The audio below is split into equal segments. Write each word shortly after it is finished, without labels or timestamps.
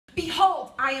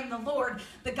I am the Lord,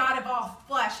 the God of all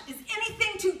flesh. Is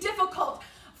anything too difficult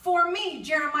for me?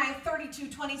 Jeremiah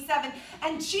 32:27.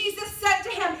 And Jesus said to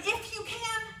him, if you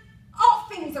can, all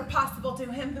things are possible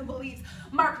to him who believes.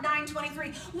 Mark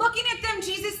 9:23. Looking at them,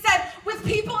 Jesus said, with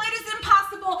people it is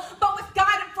impossible, but with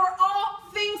God, for all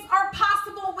things are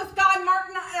possible with God. Mark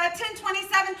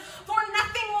 10:27. For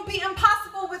nothing will be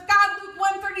impossible with God. Luke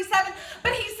 1:37.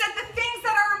 But he said the things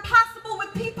that are impossible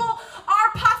with people are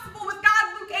possible with God.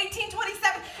 Luke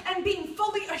 18:27. And being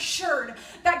fully assured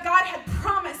that God had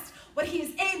promised what he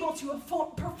is able to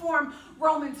perform.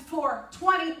 Romans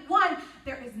 4:21.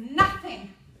 There is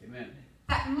nothing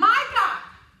that my God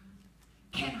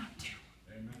cannot do.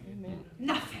 Amen.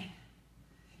 Nothing.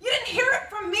 You didn't hear it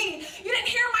from me. You didn't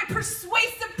hear my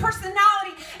persuasive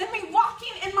personality and me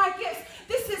walking in my gifts.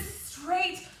 This is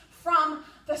straight from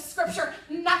the scripture.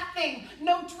 Nothing.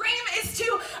 No dream is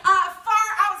too far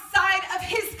outside of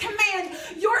his command.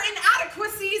 Your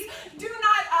inadequacies do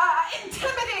not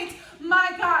intimidate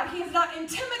my God. He is not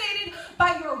intimidated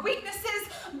by your weaknesses,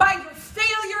 by your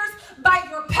failures, by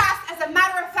your past. As a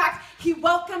matter of fact, he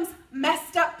welcomes